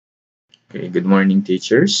Okay, good morning,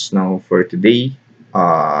 teachers. Now, for today,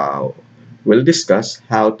 we'll discuss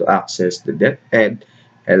how to access the DepEd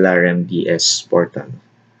LRMDS portal.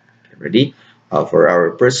 Okay, ready? For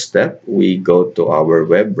our first step, we go to our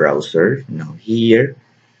web browser. Now, here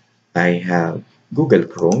I have Google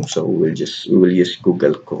Chrome, so we will use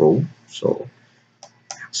Google Chrome. So,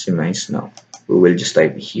 maximize now. We will just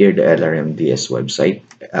type here the LRMDS website.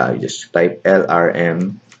 Just type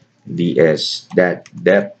LRMDS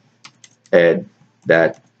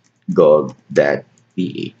ed.gov.ph.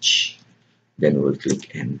 Then we'll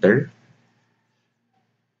click enter.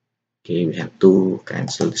 Okay, we have to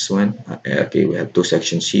cancel this one. Okay, we have two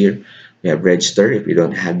sections here. We have register if you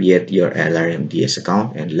don't have yet your LRMDS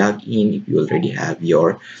account, and log in if you already have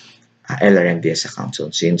your LRMDS account.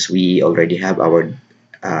 So since we already have our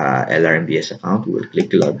LRMDS account, we will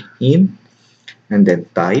click log in and then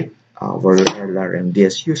type our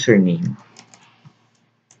LRMDS username.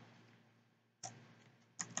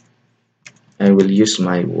 I will use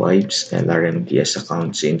my wife's LRMDS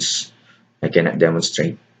account since I cannot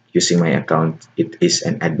demonstrate using my account. It is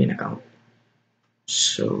an admin account.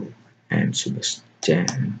 So, and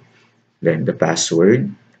Sebastian. Then the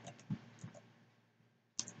password.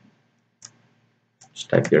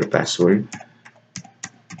 Just type your password.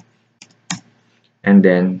 And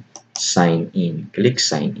then sign in. Click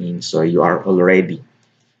sign in. So you are already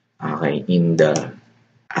in the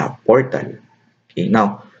portal. Okay,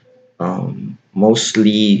 now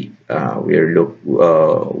mostly we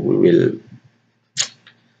will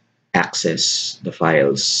access the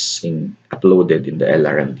files uploaded in the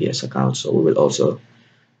LRMDS account. So we will also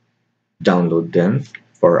download them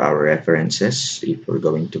for our references if we're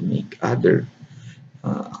going to make other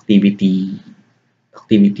activities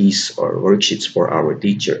or worksheets for our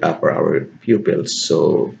pupils.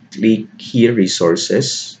 So click here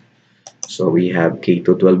resources. So we have K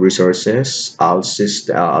to 12 resources,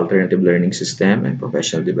 alternative learning system, and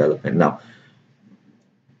professional development. Now,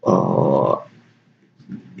 uh,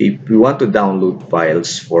 if we want to download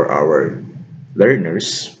files for our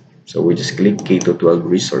learners, so we just click K to 12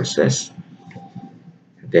 resources.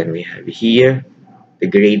 Then we have here the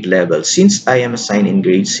grade level. Since I am assigned in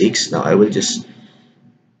grade 6, now I will just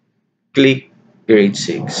click grade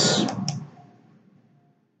 6.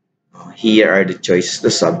 Here are the choices,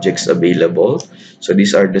 the subjects available. So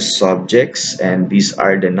these are the subjects and these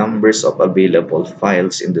are the numbers of available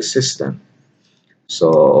files in the system.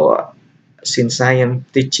 So since I am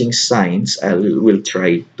teaching science, I will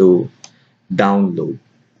try to download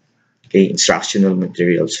instructional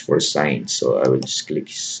materials for science. So I will just click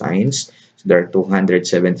science. So there are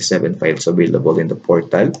 277 files available in the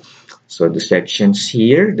portal. So the sections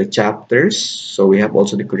here, the chapters. So we have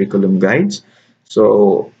also the curriculum guides.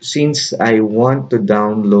 So since I want to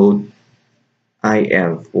download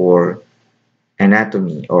IM for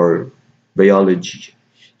anatomy or biology,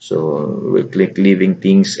 so we'll click living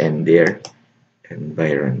things and their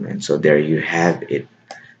environment. So there you have it.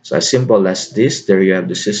 So as simple as this, there you have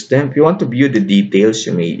the system. If you want to view the details,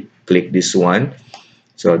 you may click this one.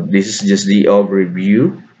 So this is just the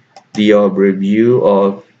overview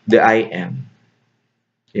of the IM.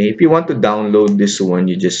 Okay, if you want to download this one,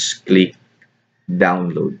 you just click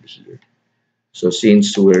download here. So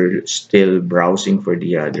since we're still browsing for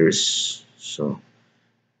the others, so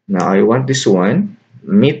now I want this one,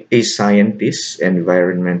 meet a scientist,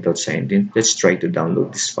 environmental scientist. Let's try to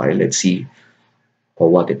download this file. Let's see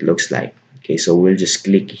what it looks like. Okay, so we'll just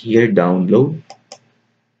click here, download.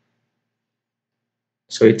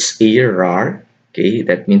 So it's a RAR. Okay,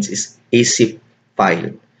 that means it's a zip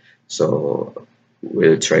file. So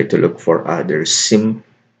we'll try to look for other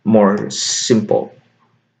more simple.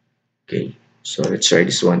 Okay, so let's try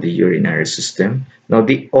this one, the urinary system. Now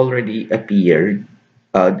they already appeared.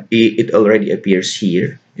 It already appears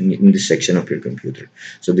here in the section of your computer.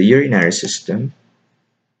 So the urinary system.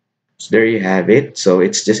 So there you have it. So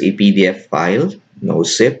it's just a PDF file, no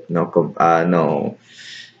zip, no.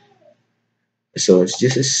 So it's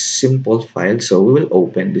just a simple file. So we will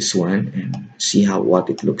open this one and see what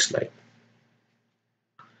it looks like.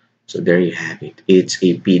 So there you have it. It's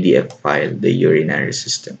a PDF file, the urinary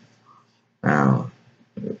system. Now,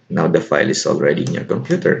 now the file is already in your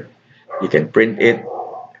computer. You can print it,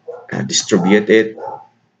 distribute it,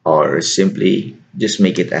 or simply just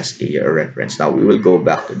make it as a reference. Now we will go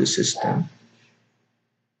back to the system.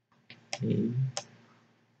 Okay.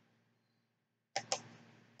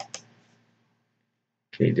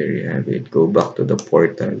 Okay, there you have it. Go back to the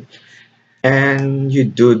portal and you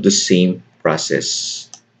do the same process.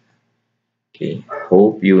 Okay,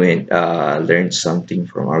 hope you learned something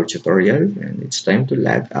from our tutorial, and it's time to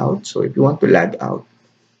log out. So if you want to log out,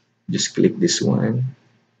 Just click this one.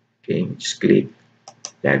 Okay, just click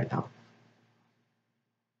that out.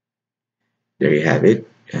 There you have it.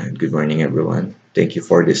 And good morning, everyone. Thank you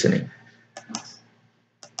for listening.